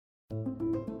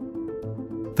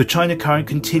The China Current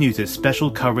continues its special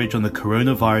coverage on the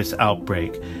coronavirus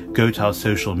outbreak. Go to our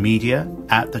social media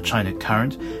at The China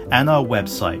Current and our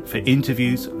website for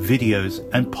interviews, videos,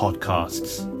 and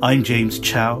podcasts. I'm James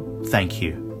Chow. Thank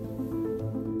you.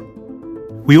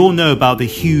 We all know about the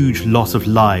huge loss of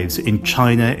lives in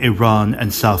China, Iran,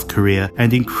 and South Korea,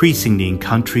 and increasingly in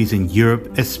countries in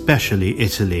Europe, especially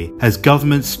Italy, as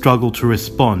governments struggle to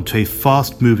respond to a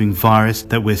fast-moving virus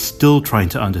that we're still trying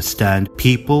to understand.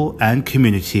 People and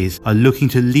communities are looking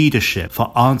to leadership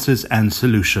for answers and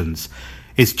solutions.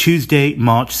 It's Tuesday,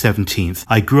 March 17th.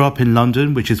 I grew up in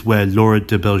London, which is where Laura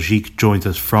de Belgique joins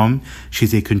us from.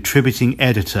 She's a contributing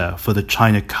editor for the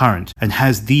China Current and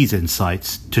has these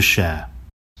insights to share.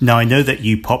 Now, I know that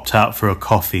you popped out for a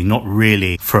coffee, not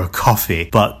really for a coffee,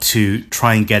 but to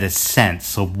try and get a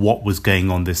sense of what was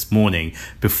going on this morning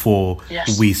before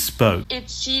we spoke. It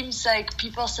seems like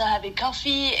people still having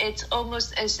coffee. It's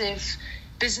almost as if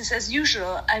business as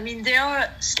usual. I mean, there are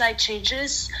slight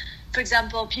changes. For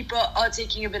example, people are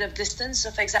taking a bit of distance. So,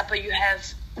 for example, you have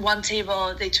one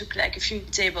table, they took like a few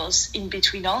tables in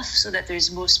between off so that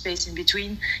there's more space in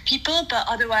between people. But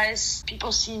otherwise,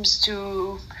 people seems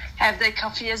to have their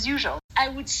coffee as usual. I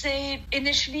would say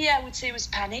initially it was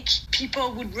panic.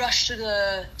 People would rush to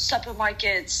the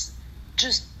supermarkets,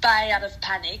 just buy out of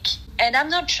panic. And I'm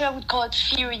not sure I would call it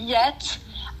fear yet.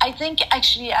 I think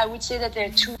actually I would say that there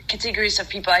are two categories of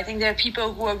people. I think there are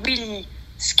people who are really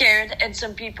scared and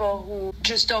some people who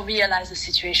just don't realize the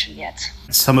situation yet.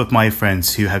 Some of my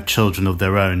friends who have children of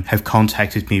their own have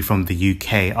contacted me from the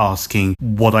UK asking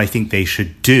what I think they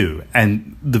should do.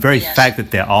 And the very fact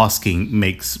that they're asking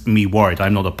makes me worried.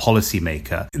 I'm not a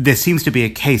policymaker. There seems to be a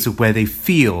case of where they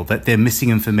feel that they're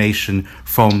missing information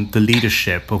from the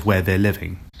leadership of where they're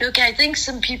living. Look, I think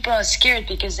some people are scared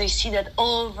because they see that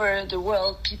all over the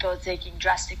world people are taking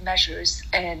drastic measures.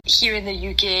 And here in the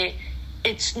UK,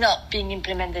 it's not being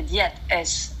implemented yet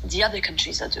as the other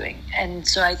countries are doing. And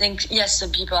so I think, yes,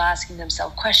 some people are asking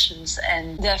themselves questions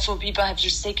and therefore people have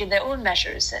just taken their own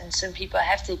measures and some people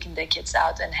have taken their kids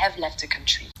out and have left the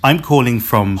country. I'm calling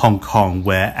from Hong Kong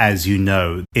where, as you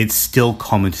know, it's still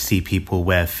common to see people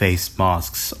wear face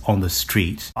masks on the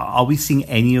street. Are we seeing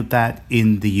any of that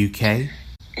in the UK?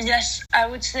 Yes, I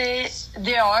would say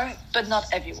there are, but not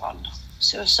everyone.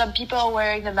 So some people are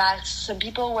wearing the masks, some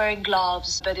people are wearing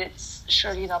gloves, but it's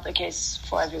surely not the case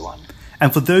for everyone.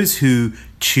 And for those who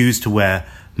choose to wear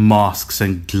masks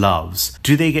and gloves,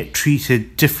 do they get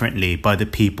treated differently by the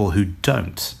people who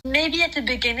don't? Maybe at the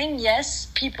beginning, yes.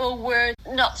 People were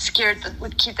not scared but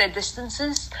would keep their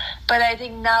distances. But I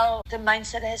think now the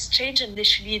mindset has changed.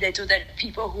 Initially, they thought that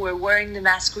people who were wearing the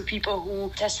mask were people who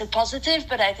tested positive.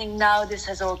 But I think now this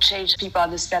has all changed. People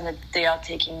understand that they are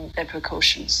taking their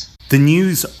precautions. The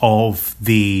news of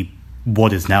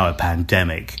what is now a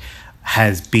pandemic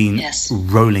has been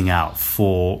rolling out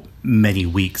for many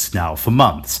weeks now, for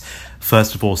months.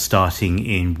 First of all, starting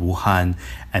in Wuhan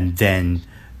and then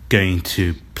going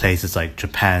to places like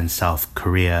Japan, South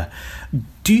Korea.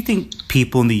 Do you think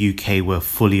people in the UK were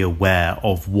fully aware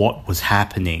of what was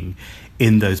happening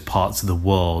in those parts of the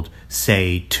world,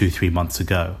 say 2-3 months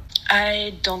ago?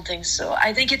 I don't think so.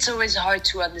 I think it's always hard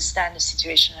to understand the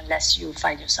situation unless you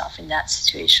find yourself in that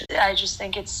situation. I just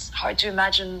think it's hard to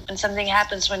imagine when something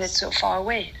happens when it's so far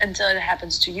away until it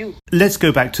happens to you. Let's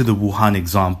go back to the Wuhan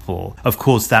example. Of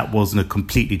course, that was on a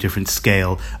completely different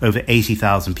scale. Over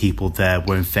 80,000 people there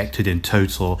were infected in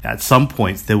total. At some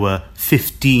points, there were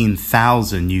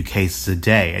 15,000 new cases a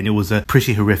day. And it was a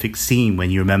pretty horrific scene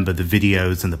when you remember the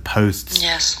videos and the posts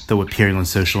that were appearing on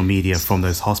social media from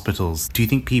those hospitals. Do you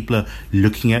think people are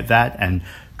looking at that and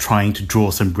trying to draw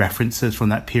some references from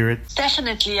that period?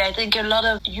 Definitely. I think a lot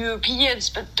of Europeans,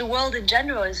 but the world in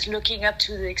general, is looking up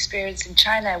to the experience in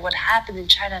China, what happened in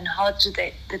China and how did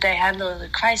they handle the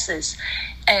crisis.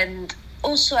 And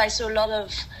also I saw a lot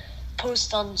of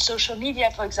posts on social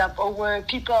media, for example, where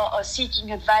people are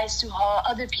seeking advice to how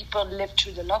other people lived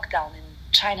through the lockdown in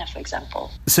China, for example.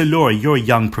 So, Laura, you're a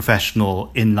young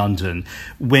professional in London.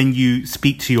 When you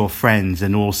speak to your friends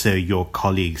and also your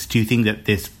colleagues, do you think that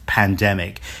this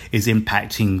pandemic is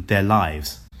impacting their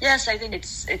lives? Yes, I think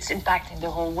it's impacting the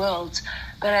whole world.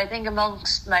 But I think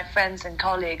amongst my friends and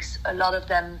colleagues, a lot of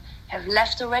them have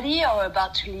left already or are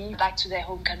about to leave back to their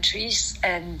home countries.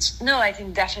 And no, I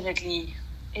think definitely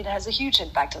it has a huge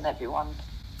impact on everyone.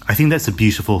 I think that's a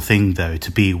beautiful thing, though, to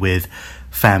be with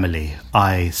family.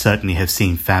 I certainly have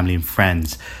seen family and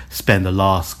friends spend the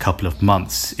last couple of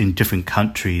months in different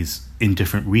countries, in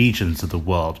different regions of the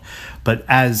world. But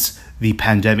as the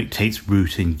pandemic takes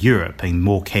root in Europe and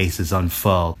more cases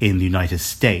unfurl in the United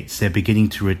States, they're beginning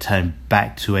to return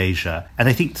back to Asia. And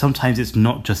I think sometimes it's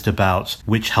not just about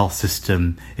which health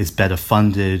system is better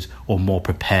funded or more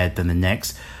prepared than the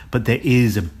next, but there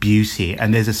is a beauty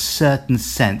and there's a certain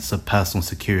sense of personal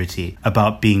security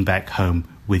about being back home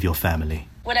with your family.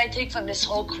 What I take from this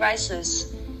whole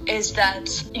crisis is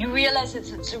that you realize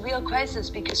it's a real crisis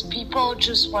because people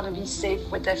just want to be safe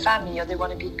with their family, or they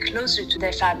want to be closer to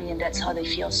their family, and that's how they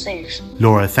feel safe.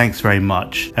 Laura, thanks very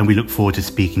much, and we look forward to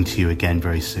speaking to you again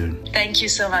very soon. Thank you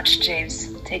so much,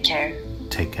 James. Take care.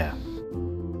 Take care.